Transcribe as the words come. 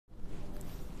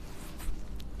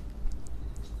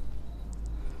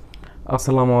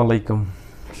আসসালামু আলাইকুম,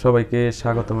 সবাইকে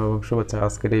স্বাগতম এবং শুভেচ্ছা।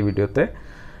 আজকের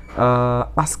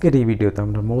এই ভিডিওতে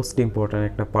আমরা মোস্ট ইম্পর্ট্যান্ট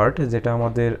একটা পার্ট, যেটা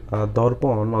আমাদের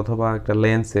দর্পণ অথবা একটা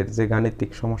লেন্সের যে গাণিতিক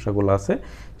সমস্যাগুলো আছে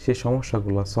সেই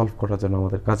সমস্যাগুলো সলভ করার জন্য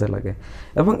আমাদের কাজে লাগে,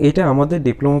 এবং এটা আমাদের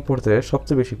ডিপ্লোমা পর্যায়ে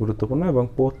সবচেয়ে বেশি গুরুত্বপূর্ণ এবং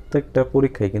প্রত্যেকটা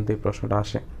পরীক্ষায় কিন্তু এই প্রশ্নটা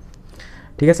আসে।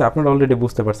 ঠিক আছে, আপনারা অলরেডি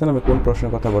বুঝতে পারছেন আমি কোন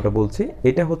প্রশ্নের কথা বলছি।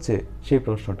 এটা হচ্ছে সেই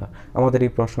প্রশ্নটা। আমাদের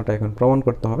এই প্রশ্নটা এখন প্রমাণ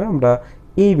করতে হবে। আমরা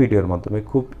এই ভিডিওর মাধ্যমে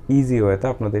খুব ইজি ওয়েতে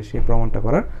আপনাদের সেই প্রমাণটা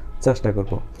করার চেষ্টা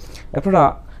করব।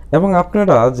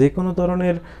 আপনারা যে কোনো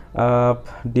ধরনের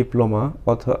ডিপ্লোমা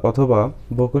অথবা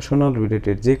ভোকেশনাল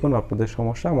রিলেটেড যে কোনো আপনাদের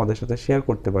সমস্যা আমাদের সাথে শেয়ার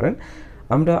করতে পারেন।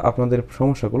 আমরা আপনাদের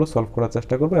সমস্যাগুলো সলভ করার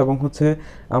চেষ্টা করব, এবং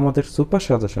আমাদের সুপার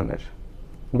সাজেশনের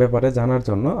ব্যাপারে জানার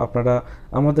জন্য আপনারা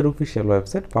আমাদের অফিসিয়াল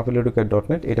ওয়েবসাইট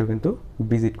papileducate.net এটাও কিন্তু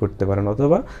ভিজিট করতে পারেন,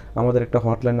 অথবা আমাদের একটা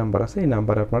হটলাইন নাম্বার আছে, এই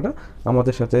নাম্বারে আপনারা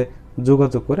আমাদের সাথে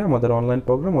যোগাযোগ করে আমাদের অনলাইন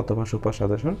প্রোগ্রাম অথবা সুপার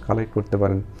সাজেশন কালেক্ট করতে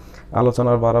পারেন।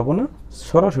 আলোচনার বাড়াবো না,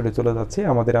 সরাসরি চলে যাচ্ছি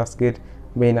আমাদের আজকের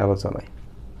মেইন আলোচনায়।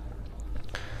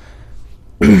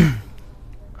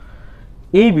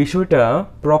 এই বিষয়টা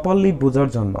প্রপারলি বোঝার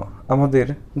জন্য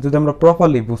যদি আমরা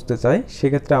প্রপারলি বুঝতে চাই,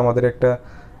 সেক্ষেত্রে আমাদের একটা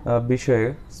বিষয়ে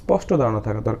স্পষ্ট ধারণা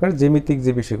থাকা দরকার। জ্যামিতিক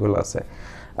যে বিষয়গুলো আছে,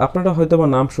 আপনারা হয়তো বা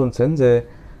নাম শুনছেন যে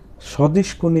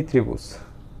সদিশকোণী ত্রিভুজ।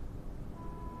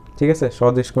 ঠিক আছে,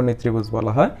 সদিশকোণী ত্রিভুজ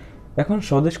বলা হয়। এখন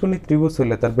সদিশকোণী ত্রিভুজ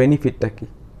হলে তার বেনিফিটটা কি,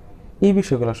 এই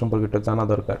বিষয়গুলো সম্পর্কে একটু জানা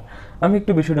দরকার। আমি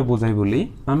একটু বিষয়টা বোঝাই বলি।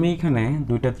 আমি এখানে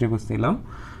দুইটা ত্রিভুজ নিলাম।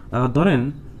 ধরেন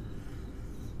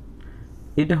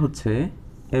এটা হচ্ছে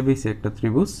এবিসি একটা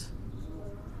ত্রিভুজ।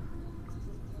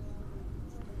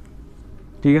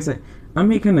 ঠিক আছে,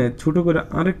 আমি এখানে ছোট করে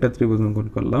আরেকটা ত্রিভুজ অঙ্কন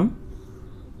করলাম,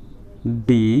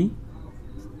 ডি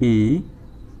ই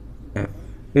এফ।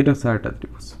 এটা হচ্ছে আরেকটা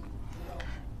ত্রিভুজ।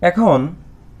 এখন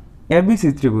এবিসি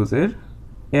ত্রিভুজের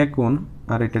এ কোণ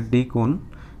আর এটা ডি কোণ,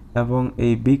 এবং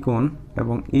এই বি কোণ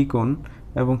এবং ই কোণ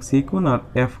এবং সি কোণ আর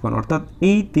এফ কোণ, অর্থাৎ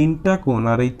এই তিনটা কোণ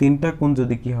আর এই তিনটা কোণ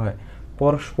যদি কি হয়,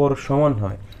 পরস্পর সমান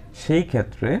হয়, সেই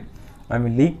ক্ষেত্রে আমি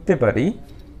লিখতে পারি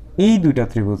এই দুইটা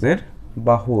ত্রিভুজের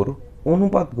বাহুর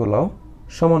অনুপাতগুলোও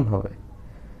সমান হবে।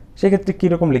 সেক্ষেত্রে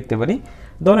কীরকম লিখতে পারি?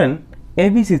 ধরেন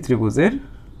এবিসি ত্রিভুজের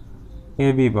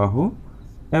এবি বাহু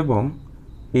এবং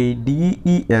এই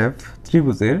ডিইএফ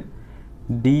ত্রিভুজের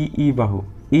ডিই বাহু,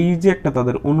 এই যে একটা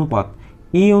তাদের অনুপাত,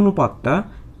 এই অনুপাতটা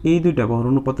এই দুইটা বাহুর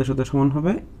অনুপাতের সাথে সমান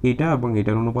হবে, এইটা এবং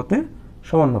এটার অনুপাতে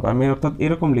সমান হবে। আমি অর্থাৎ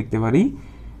এরকম লিখতে পারি,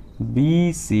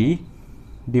 BC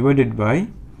divided by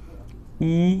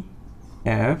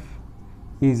EF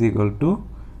is equal to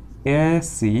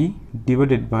AC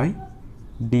divided by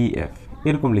DF,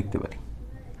 এরকম লিখতে পারি।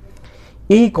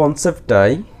 এই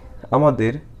কনসেপ্টটাই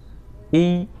আমাদের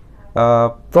এই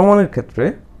প্রমাণের ক্ষেত্রে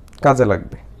কাজে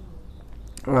লাগবে।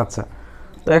 আচ্ছা,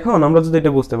 তো এখন আমরা যদি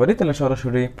এটা বুঝতে পারি, তাহলে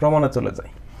সরাসরি প্রমাণে চলে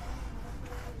যাই।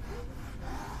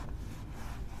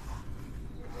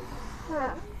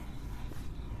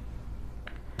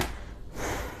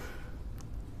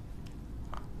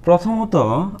 প্রথমত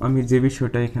আমি যে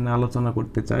বিষয়টা এখানে আলোচনা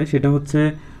করতে চাই সেটা হচ্ছে,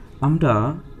 আমরা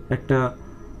একটা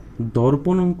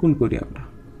দর্পণ অঙ্কন করি। আমরা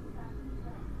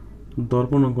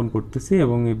দর্পণ অঙ্কন করতেছি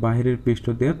এবং এই বাহিরের পৃষ্ঠ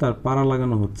দিয়ে তার পাড়া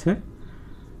লাগানো হচ্ছে,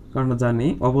 কারণ জানি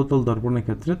অবতল দর্পণের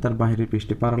ক্ষেত্রে তার বাহিরের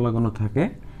পৃষ্ঠে পাড়া লাগানো থাকে,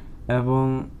 এবং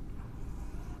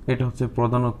এটা হচ্ছে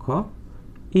প্রধান অক্ষ,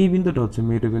 এই বিন্দুটা হচ্ছে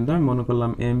মেরুবিন্দু। আমি মনে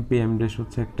করলাম এমপি এম ড্যাশ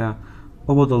হচ্ছে একটা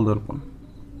অবতল দর্পণ,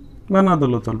 বা না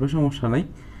দিলেও চলবে, সমস্যা নাই,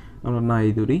 আমরা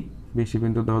নাই ধরি, বেশি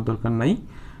বিন্দু দেওয়ার দরকার নাই।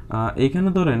 এইখানে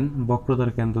ধরেন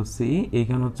বক্রতার কেন্দ্র সি,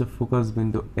 এইখানে হচ্ছে ফোকাস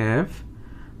বিন্দু এফ।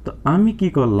 তো আমি কি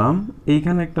করলাম,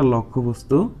 এইখানে একটা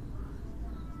লক্ষ্যবস্তু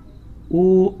ও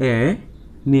এ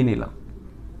নিয়ে নিলাম।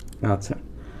 আচ্ছা,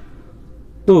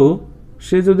 তো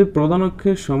সে যদি প্রধান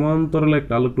অক্ষের সমান্তরালে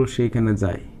একটা আলোক রশ্মি সেইখানে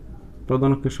যায়, প্রধান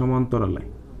অক্ষের সমান্তরালে,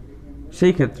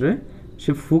 সেই ক্ষেত্রে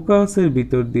সে ফোকাসের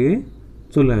ভিতর দিয়ে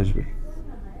চলে আসবে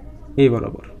এই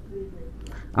বরাবর।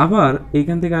 আবার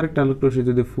এইখান থেকে আরেকটা আলোক রশ্মি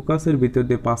যদি ফোকাসের ভিতর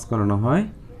দিয়ে পাস করানো হয়,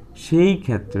 সেই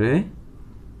ক্ষেত্রে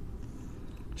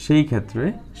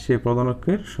সে প্রধান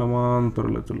অক্ষের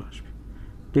সমান্তরালে চলে আসবে।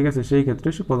 ঠিক আছে, সেই ক্ষেত্রে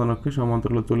সে প্রধান অক্ষের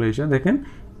সমান্তরালে চলে এসে দেখেন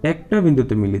একটা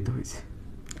বিন্দুতে মিলিত হয়েছে।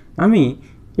 আমি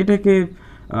এটাকে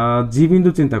জি বিন্দু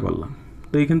চিন্তা করলাম,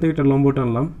 তো এখান থেকে একটা লম্ব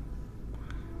টানলাম,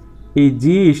 এই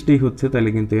জি এসটি হচ্ছে তাহলে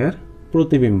কিন্তু এর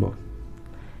প্রতিবিম্ব।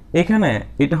 এখানে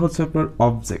এটা হচ্ছে আপনার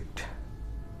অবজেক্ট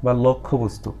বা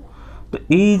লক্ষ্যবস্তু। তো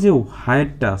এই যে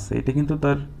হাইটটা আছে, এটা কিন্তু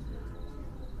তার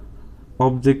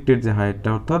অবজেক্টের যে হাইটটা,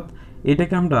 অর্থাৎ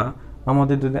এটাকে আমরা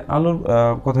আমাদের যদি আলোর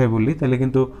কথাই বলি, তাহলে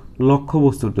কিন্তু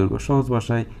লক্ষ্যবস্তুর দৈর্ঘ্য, সহজ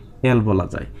ভাষায় এল বলা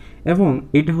যায়, এবং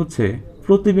এটা হচ্ছে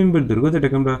প্রতিবিম্বের দৈর্ঘ্য,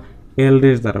 যেটাকে আমরা এল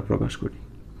ড্যাশ দ্বারা প্রকাশ করি।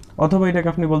 অথবা এটাকে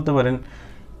আপনি বলতে পারেন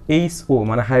এইচ ও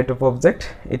মানে হাইট অফ অবজেক্ট,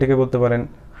 এটাকে বলতে পারেন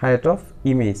হাইট অফ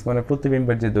ইমেজ মানে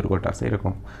প্রতিবিম্বের যে দৈর্ঘ্যটা আছে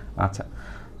এরকম। আচ্ছা,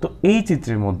 তো এই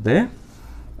চিত্রের মধ্যে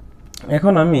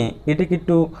এখন আমি এটাকে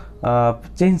একটু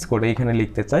চেঞ্জ করে এখানে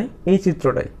লিখতে চাই এই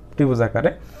চিত্রটাই ত্রিভুজ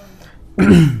আকারে।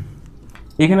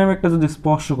 এখানে আমি একটা যদি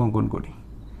স্পর্শক অঙ্কন করি,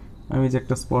 আমি যে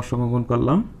একটা স্পর্শক অঙ্কন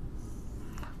করলাম,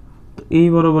 তো এই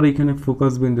বরাবর এখানে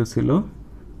ফোকাস বিন্দু ছিল,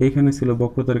 এইখানে ছিল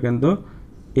বক্রতার কেন্দ্র,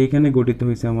 এইখানে গঠিত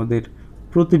হয়েছে আমাদের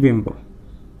প্রতিবিম্ব।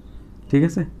 ঠিক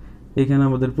আছে, এইখানে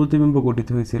আমাদের প্রতিবিম্ব গঠিত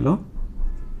হয়েছিল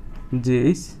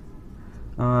জেএইচ,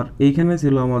 আর এইখানে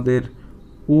ছিল আমাদের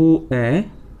ও এ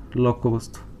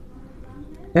লক্ষ্যবস্তু।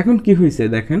 এখন কি হয়েছে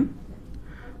দেখেন,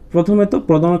 প্রথমে তো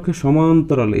প্রধান অক্ষের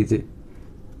সমান্তরাল এই যে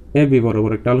এ বি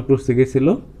বরাবর একটা আলোক রশ্মি গেছিল।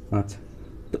 আচ্ছা,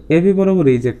 তো এ বি বরাবর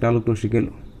এই যে একটা আলোক রশ্মি গেল,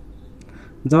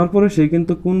 যাওয়ার পরে সে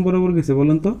কিন্তু কোন বরাবর গেছে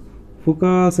বলেন তো,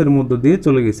 ফোকাসের মধ্য দিয়ে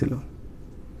চলে গেছিল।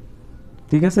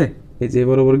 ঠিক আছে, এই যে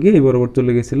বরাবর গিয়ে এই বরাবর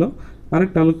চলে গেছিল।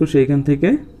 আরেকটা আলোক রশ্মি এখান থেকে,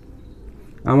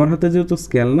 আমার হাতে যেহেতু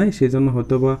স্কেল নাই সেই জন্য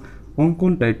হয়তো বা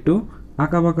অঙ্কনটা একটু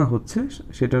আঁকাবাঁকা হচ্ছে,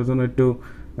 সেটার জন্য একটু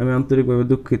আমি আন্তরিকভাবে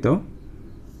দুঃখিত।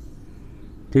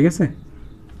 ঠিক আছে,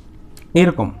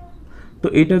 এরকম। তো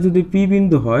এটা যদি পি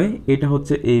বিন্দু হয়, এটা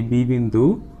হচ্ছে এই বি বিন্দু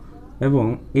এবং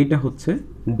এটা হচ্ছে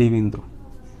ডি বিন্দু,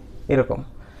 এরকম।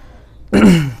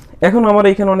 এখন আমার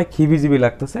এখানে অনেক হিবিজিবি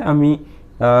লাগতেছে, আমি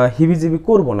হিবিজিবি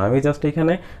করব না, আমি জাস্ট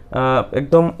এখানে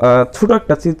একদম ছোট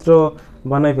একটা চিত্র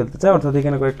বানাই ফেলতে চাই, অর্থাৎ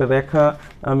এখানে কয়েকটা রেখা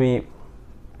আমি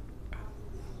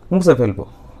মুছে ফেলবো।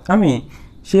 আমি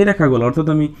সেই রেখাগুলো, অর্থাৎ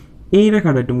আমি এই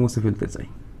রেখাটা একটু মুছে ফেলতে চাই।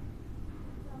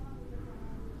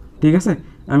 ঠিক আছে,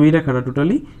 আমি এই রেখাটা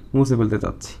টোটালি মুছে ফেলতে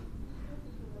চাচ্ছি।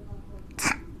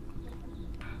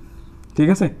 ঠিক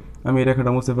আছে, আমি এই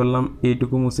রেখাটা মুছে ফেললাম,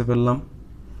 এইটুকু মুছে ফেললাম।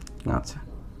 আচ্ছা,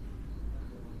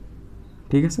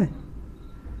 ঠিক আছে,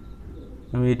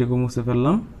 আমি এইটুকু মুছে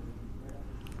ফেললাম।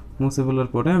 মুছে ফেলার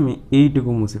পরে আমি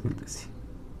এইটুকু মুছে ফেলতেছি।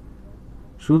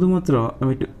 শুধুমাত্র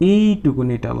আমি একটু এইটুকু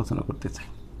নিয়ে আলোচনা করতে চাই।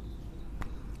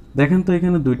 দেখেন তো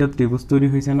এখানে দুইটা ত্রিভুজ তৈরি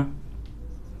হয়েছে না?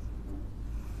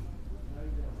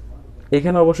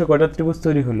 এখানে অবশ্যই কয়টা ত্রিভুজ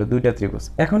তৈরি হলো? দুইটা ত্রিভুজ।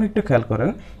 এখন একটু খেয়াল করেন,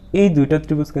 এই দুইটা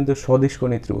ত্রিভুজ কিন্তু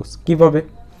সদিশকোণী ত্রিভুজ। কিভাবে?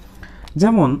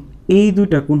 যেমন এই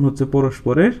দুইটা কোণ হচ্ছে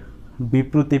পরস্পরের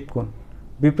বিপরীত কোণ।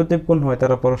 বিপরীত কোণ হয়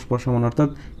তারা পরস্পর সমান, অর্থাৎ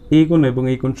এই কোণ এবং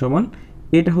এই কোণ সমান।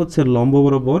 এটা হচ্ছে লম্ব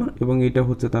বরাবর এবং এটা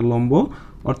হচ্ছে তার লম্ব,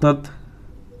 অর্থাৎ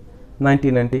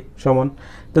 90-90 সমান।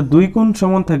 তো দুই কোণ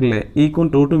সমান থাকলে এই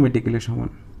কোণটা অটোমেটিক্যালি সমান।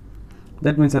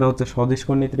 দ্যাট মিনস এরা হচ্ছে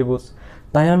সদিশকোণী ত্রিভুজ।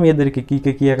 তাই আমি এদেরকে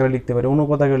কী আকারে লিখতে পারি?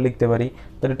 অনুপাত আকারে লিখতে পারি।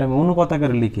 তাহলে এটা আমি অনুপাত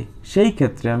আকারে লিখি, সেই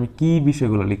ক্ষেত্রে আমি কি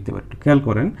বিষয়গুলো লিখতে পারি একটু খেয়াল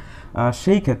করেন।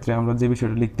 সেই ক্ষেত্রে আমরা যে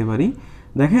বিষয়টা লিখতে পারি,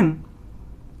 দেখেন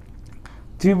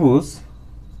ত্রিভুজ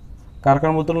কার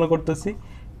কার মধ্যে তুলনা করতেছি,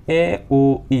 এ ও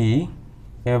ই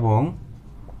এবং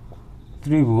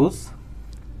ত্রিভুজ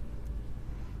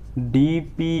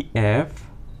ডিপিএফ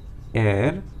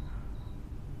এর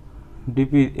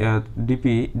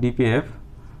ডিপিএফ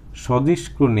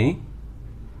সদিশকোণী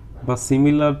বা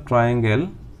সিমিলার ট্রায়াঙ্গেল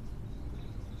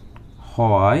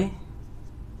হয়,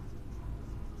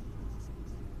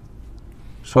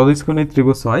 সদিশকোণী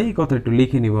ত্রিভুজ হয়, এই কথা একটু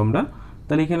লিখে নিব আমরা।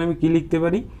 তাহলে এখানে আমি কি লিখতে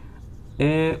পারি,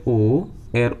 এ ও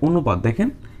এর অনুপাত, দেখেন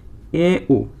এ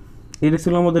ও এটা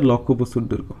ছিল আমাদের লক্ষ্যবস্তুর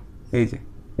দৈর্ঘ্য, এই যে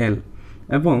এল।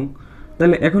 এবং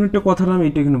তাহলে এখন একটা কথাটা আমি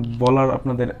এটা এখানে বলার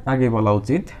আপনাদের আগে বলা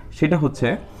উচিত, সেটা হচ্ছে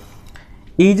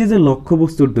এই যে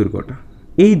লক্ষ্যবস্তুর দৈর্ঘ্যটা,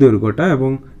 এই দৈর্ঘ্যটা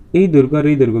এবং এই দৈর্ঘ্য আর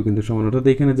এই দৈর্ঘ্য কিন্তু সমান, অর্থাৎ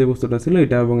এখানে যে বস্তুটা ছিল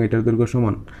এটা এবং এটার দৈর্ঘ্য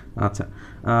সমান। আচ্ছা,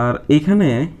 আর এইখানে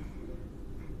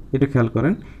এটা খেয়াল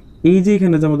করেন, এই যে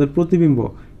এখানে যে আমাদের প্রতিবিম্ব,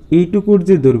 এইটুকুর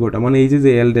যে দৈর্ঘ্যটা মানে এই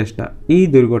যে এল ড্যাশটা, এই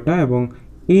দৈর্ঘ্যটা এবং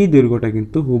এই দৈর্ঘ্যটা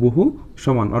কিন্তু হুবহু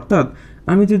সমান। অর্থাৎ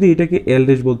আমি যদি এটাকে এল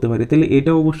ড্যাশ বলতে পারি, তাহলে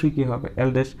এটা অবশ্যই কী হবে, এল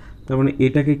ড্যাশ। তার মানে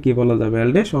এটাকে কী বলা যাবে,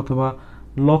 এল ড্যাশ, অথবা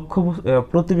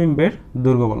প্রতিবিম্বের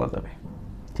দৈর্ঘ্য বলা যাবে।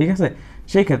 ঠিক আছে,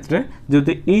 সেই ক্ষেত্রে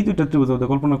যদি এই দুটো ত্রিভুজ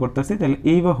কল্পনা করতেছি, তাহলে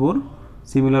এই বাহুর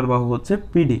সিমিলার বাহু হচ্ছে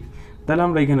পিডি। তাহলে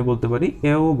আমরা এখানে বলতে পারি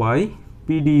এও by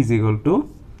PD is equal to,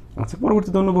 আচ্ছা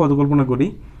পরবর্তীতে অন্য বাহু কল্পনা করি,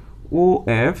 ও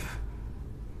F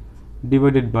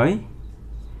divided by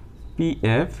P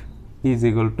F is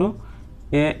equal to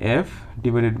A F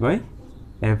divided by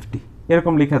F D,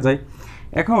 এরকম লেখা যায়।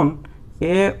 এখন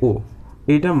এ ও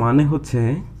এটা মানে হচ্ছে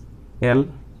এল,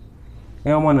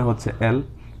 এও মানে হচ্ছে এল,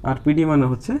 আর পিডি মানে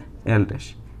হচ্ছে এল dash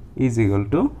is equal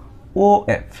to O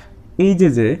F. এই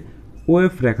যে ও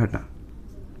এফ রেখাটা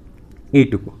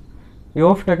এইটুকু, এই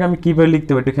ওএফটাকে আমি কীভাবে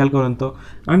লিখতে পারি খেয়াল করেন তো।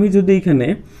 আমি যদি এখানে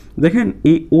দেখেন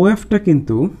এই ও এফটা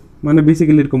কিন্তু মানে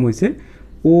বেসিক্যালি এরকম হয়েছে,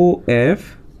 ও এফ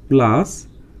প্লাস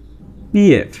পি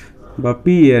এফ বা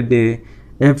পি ডে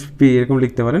এফ পি এরকম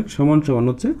লিখতে পারেন, সমান সমান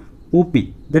হচ্ছে ওপি।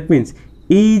 দ্যাট মিনস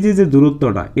এই যে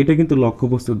দূরত্বটা এটা কিন্তু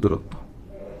লক্ষ্যবস্তুর দূরত্ব,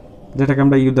 যেটাকে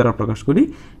আমরা ইউ দ্বারা প্রকাশ করি,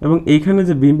 এবং এইখানে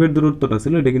যে বিম্বের দূরত্বটা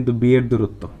ছিল এটা কিন্তু বি এর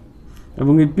দূরত্ব,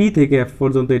 এবং এই পি থেকে এফ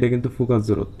পর্যন্ত এটা কিন্তু ফোকাস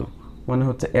দূরত্ব, মানে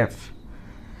হচ্ছে এফ।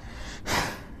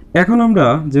 এখন আমরা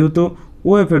যেহেতু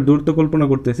ও এফ এর দূরত্ব কল্পনা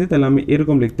করতেছি, তাহলে আমি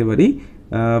এরকম লিখতে পারি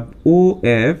ও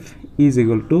F is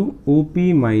equal to O P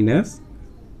minus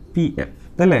P F.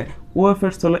 তাহলে ও এফ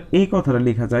এর স্থলে এই কথাটা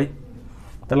লেখা যায়,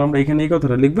 তাহলে আমরা এখানে এই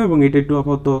কথাটা লিখবো, এবং এটা একটু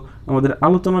আপাতত আমাদের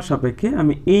আলোচনার সাপেক্ষে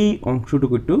আমি এই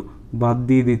অংশটুকু একটু বাদ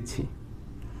দিয়ে দিচ্ছি।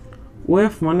 ও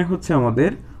এফ মানে হচ্ছে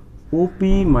আমাদের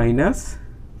ওপি মাইনাস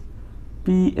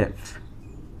পি এফ,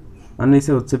 আর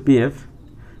নিচে হচ্ছে পি এফ।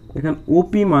 এখানে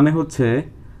ওপি মানে হচ্ছে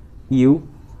ইউ,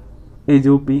 এই যে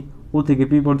ওপি, ও থেকে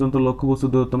পি পর্যন্ত লক্ষ্যবস্তু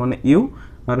দূরত্ব মানে you,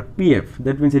 R P F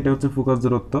that means এটা হচ্ছে ফোকাস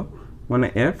দূরত্ব মানে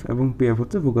এফ, এবং পি এফ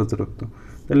হচ্ছে ফোকাস দূরত্ব।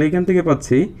 তাহলে এখান থেকে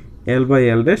পাচ্ছি L by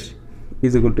L dash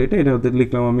is equal to এটা হতে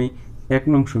লিখলাম আমি 1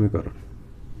 নং সমীকরণ।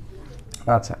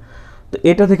 আচ্ছা, তো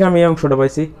এটা থেকে আমি এই অংশটা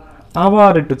পাইছি।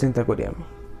 আবার একটু চিন্তা করি আমি,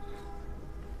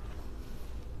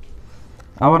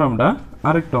 আবার আমরা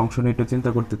আরেকটা অংশ নিয়ে একটু চিন্তা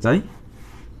করতে চাই।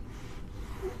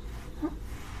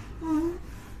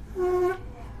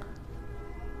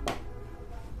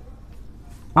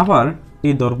 আবার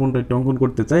এই দর্পণটা একটু অঙ্কন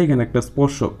করতে চাই, এখানে একটা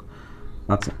স্পর্শক।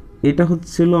 আচ্ছা, এটা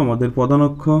হচ্ছিল আমাদের প্রধান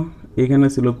অক্ষ, এখানে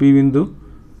ছিল পি বিন্দু,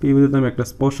 পি বিন্দুতে আমি একটা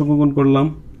স্পর্শক অঙ্কন করলাম,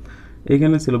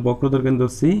 এখানে ছিল বক্রতার কেন্দ্র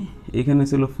সি, এখানে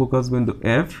ছিল ফোকাস বিন্দু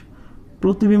এফ,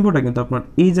 প্রতিবিম্বটা কিন্তু আপনার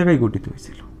এই জায়গায় গঠিত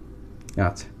হয়েছিল।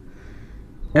 আচ্ছা,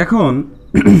 এখন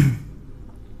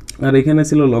আর এখানে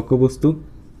ছিল লক্ষ্যবস্তু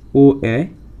ও এ,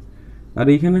 আর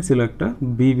এইখানে ছিল একটা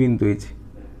বি বিন্দু, এই যে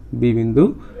বি বিন্দু,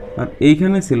 আর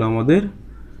এইখানে ছিল আমাদের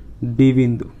ডি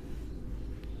বিন্দু।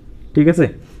 ঠিক আছে,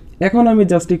 এখন আমি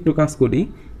জাস্ট একটু কাজ করি,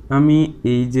 আমি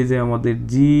এই যে আমাদের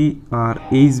জি আর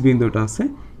এইচ বিন্দুটা আছে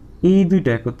এই দুইটা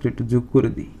একত্রে একটু যোগ করে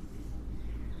দিই।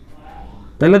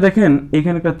 তাহলে দেখেন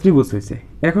এখানে একটা ত্রিভুজ হয়েছে।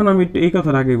 এখন আমি একটু এই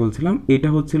কথার আগে বলছিলাম, এটা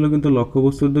হচ্ছিল কিন্তু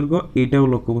লক্ষ্যবস্তুর দৈর্ঘ্য, এটাও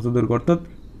লক্ষ্যবস্তুর দৈর্ঘ্য, অর্থাৎ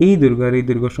এই দৈর্ঘ্য আর এই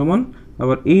দৈর্ঘ্য সমান,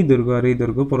 আবার এই দৈর্ঘ্য আর এই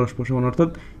দৈর্ঘ্য পরস্পর সমান, অর্থাৎ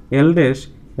এল ড্যাশ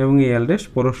এবং এই এল ড্যাশ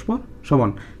পরস্পর সমান।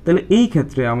 তাহলে এই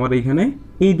ক্ষেত্রে আমার এখানে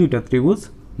এই দুইটা ত্রিভুজ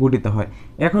গঠিত হয়।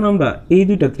 এখন আমরা এই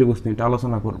দুইটা ত্রিভুজ নিয়ে একটু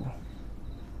আলোচনা করব।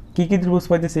 কি কি ত্রিভুজ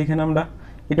পাইতেছি এখানে আমরা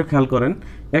একটু খেয়াল করেন।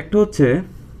 একটা হচ্ছে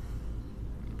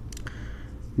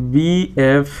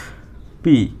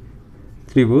বিএফপি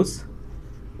ত্রিভুজ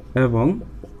এবং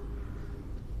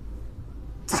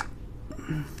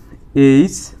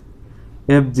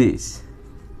এইচএফজি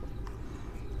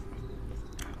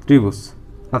ত্রিভুজ।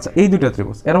 আচ্ছা, এই দুইটা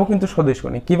ত্রিভুজ এরাও কিন্তু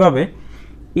সদৃশকোণী। কিভাবে?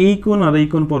 এই কোণ আর এই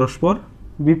কোণ পরস্পর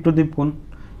বিপ্রতীপ কোণ,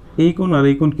 এই কোণ আর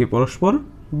এই কোণ কি পরস্পর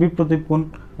বিপ্রতীপ কোণ।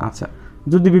 আচ্ছা,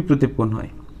 যদি বিপ্রতীপ কোণ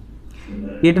হয়,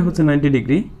 এটা হচ্ছে 90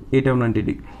 ডিগ্রি, এটাও 90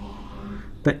 ডিগ্রি,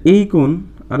 তা এই কোণ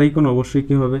আর এই কোণ অবশ্যই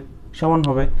কি হবে? সমান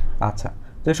হবে। আচ্ছা,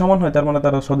 তো সমান হয় তার মানে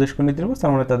তারা সদৃশকোণী ত্রিভুজ,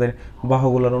 তার মানে তাদের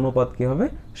বাহুগুলোর অনুপাত কি হবে?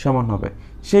 সমান হবে।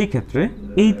 সেই ক্ষেত্রে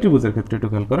এই ত্রিভুজের ক্ষেত্রে একটু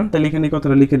খেয়াল করেন, তাহলে এখানে এই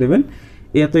কথাটা লিখে দেবেন,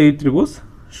 এত এই ত্রিভুজ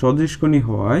সদৃশকোণী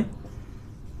হওয়ায়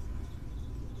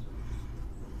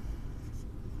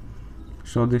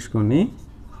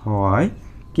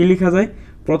কি লেখা যায়?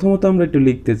 প্রথমত আমরা একটু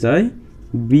লিখতে চাই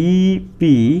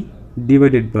বিপি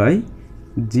ডিভাইডেড বাই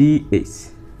জিএইচ,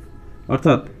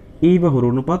 অর্থাৎ এই বাহুর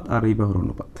অনুপাত আর এই বাহুর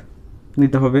অনুপাত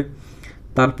নিতে হবে।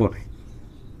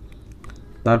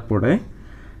 তারপরে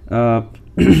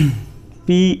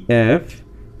পিএফ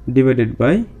ডিভাইডেড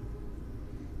বাই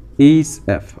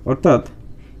এইচএফ, অর্থাৎ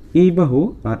এই বাহু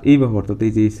আর এই বাহু, অর্থাৎ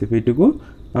এই যে এইচএফ এইটুকু,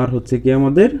 আর হচ্ছে কি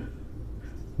আমাদের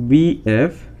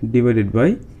বিএফ ডিভাইডেড বাই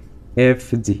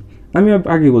এফজি। আমি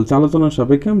আগে বলছি আলোচনার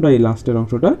সাপেক্ষে আমরা এই লাস্টের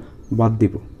অংশটা বাদ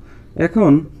দিব।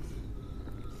 এখন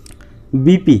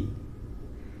বিপি,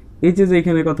 এই যে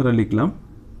এখানে কথাটা লিখলাম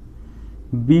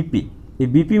বিপি, এই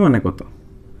বিপি মানে কত?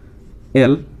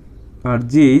 এল, আর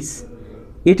জিএইচ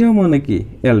এটাও মানে কি?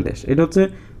 এল ড্যাশ। এটা হচ্ছে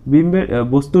বিম্বের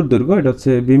বস্তুর দৈর্ঘ্য, এটা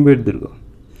হচ্ছে বিম্বের দৈর্ঘ্য।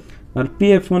 আর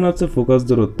পিএফ মানে হচ্ছে ফোকাস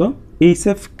দূরত্ব।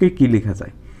 এইচএফকে কি লেখা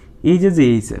যায়? এই যে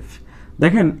এইচএফ,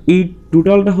 দেখেন এই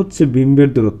টোটালটা হচ্ছে বিম্বের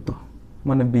দূরত্ব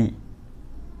মানে বি।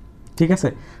 ঠিক আছে,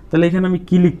 তাহলে এখানে আমি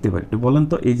কি লিখতে পারি একটু বলেন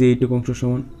তো? এই যে এইটুকু অংশ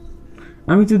সমান,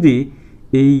 আমি যদি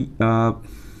এই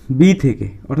বি থেকে,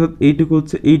 অর্থাৎ এইটুকু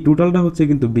হচ্ছে, এই টোটালটা হচ্ছে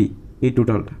কিন্তু বি, এই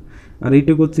টোটালটা, আর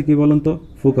এইটুকু হচ্ছে কি বলেন তো?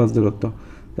 ফোকাস দূরত্ব।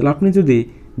 তাহলে আপনি যদি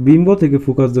বিম্ব থেকে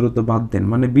ফোকাস দূরত্ব বাদ দেন,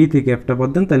 মানে বি থেকে এফটা বাদ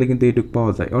দেন, তাহলে কিন্তু এইটুকু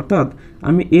পাওয়া যায়। অর্থাৎ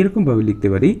আমি এরকমভাবে লিখতে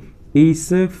পারি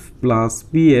HF plus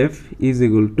PF is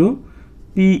equal to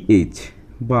pH,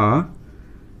 বা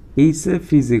HF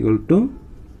is equal to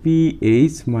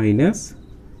pH minus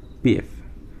PF.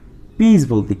 PH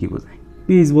বলতে কি বোঝায়?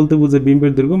 পিএইচ বলতে বোঝায়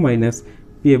বিম্বের দৈর্ঘ্য মাইনাস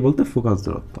পিএ বলতে ফোকাস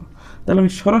দূরত্ব। তাহলে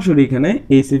আমি সরাসরি এখানে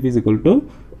HF is equal to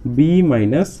B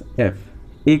minus F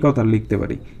এই কথা লিখতে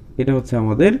পারি। এটা হচ্ছে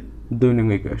আমাদের 2 নং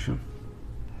ইকুয়েশন।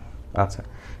 আচ্ছা,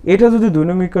 এটা যদি 2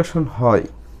 নং ইকুয়েশন হয়,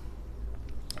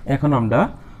 এখন আমরা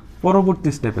পরবর্তী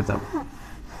স্টেপে যাব।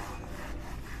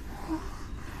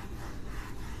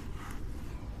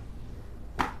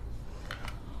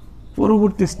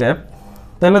 পরবর্তী স্টেপ,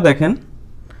 তাহলে দেখেন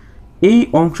এই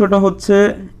অংশটা হচ্ছে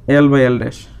এল বাই এল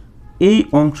ড্যাশ, এই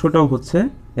অংশটাও হচ্ছে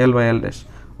এল বাই এল ড্যাশ,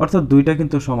 অর্থাৎ দুইটা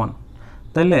কিন্তু সমান।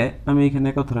 তাহলে আমি এখানে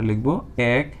কথাটা লিখব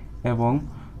 1 এবং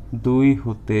 2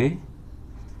 হতে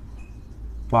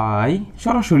পাই,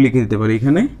 সরাসরি লিখে দিতে পারি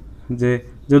এখানে যে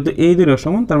যেহেতু এই দুইটা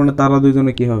সমান, তার মানে তারা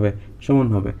দুইজনে কি হবে, সমান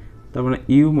হবে। তার মানে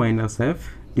you minus F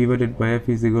divided by F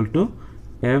is equal to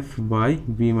F by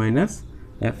B minus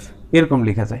F, এরকম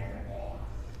লেখা যায়।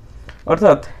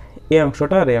 অর্থাৎ এই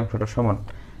অংশটা আর এই অংশটা সমান।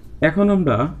 এখন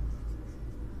আমরা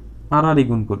আর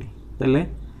গুণ করি, তাহলে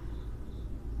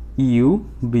you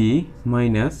B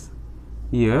minus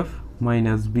UF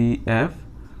minus B F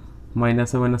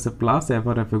মাইনাসে মাইনাসে প্লাস এফ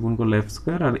আর এফ গুণ করলে এফ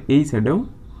স্কোয়ার, আর এই সাইডেও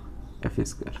এফ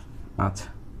স্কোয়ার। আচ্ছা,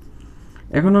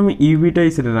 এখন আমি ইউবিটা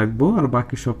এই সাইডে রাখবো আর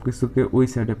বাকি সব কিছুকে ওই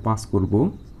সাইডে পাস করব,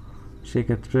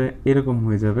 সেক্ষেত্রে এরকম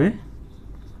হয়ে যাবে।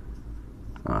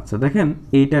 আচ্ছা দেখেন,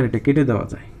 এইটা আর এটা কেটে দেওয়া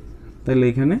যায়, তাহলে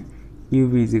এখানে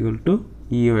UV is equal to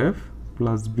UF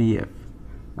plus BF.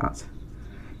 আচ্ছা,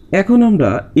 এখন আমরা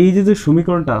এই যে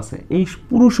সমীকরণটা আছে, এই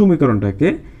পুরো সমীকরণটাকে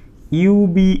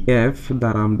ইউবিএফ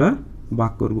দ্বারা আমরা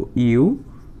ভাগ করব।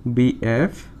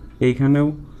 ইউবিএফ, এইখানেও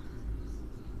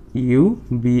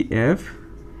ইউবিএফ,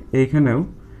 এইখানেও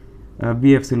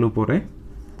বিএফ ছিল উপরে,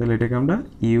 তাহলে এটাকে আমরা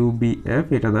ইউবিএফ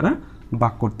এটা দ্বারা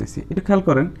ভাগ করতেছি। এটা খেয়াল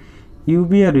করেন,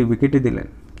 ইউবি আর ইউবি কেটে দিলেন,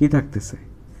 কি থাকতেছে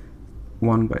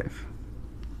 1 by F.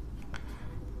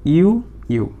 You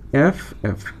U F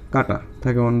F কাটা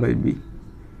থাকে 1 বাই বি,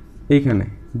 এইখানে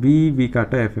বি বি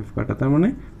কাটা এফ এফ কাটা, তার মানে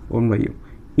 1 বাই ইউ।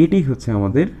 এটি হচ্ছে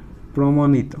আমাদের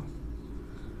প্রমাণিত।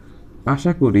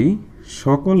 আশা করি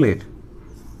সকলের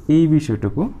এই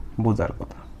বিষয়টুকু বোঝার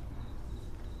কথা।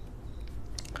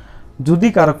 যদি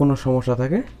কারো কোনো সমস্যা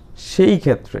থাকে, সেই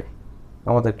ক্ষেত্রে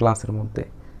আমাদের ক্লাসের মধ্যে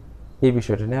এই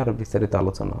বিষয়টা নিয়ে আরও বিস্তারিত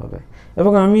আলোচনা হবে,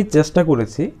 এবং আমি চেষ্টা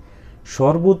করেছি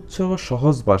সর্বোচ্চ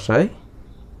সহজ ভাষায়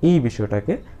এই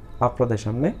বিষয়টাকে আপনাদের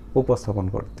সামনে উপস্থাপন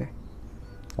করতে।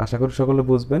 আশা করি সকলে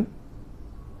বুঝবেন,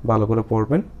 ভালো করে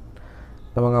পড়বেন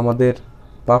এবং আমাদের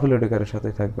পাপুলার এডুকেশনের সাথে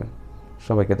থাকবেন।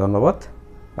 সবাইকে ধন্যবাদ।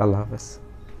 আল্লাহ হাফেজ।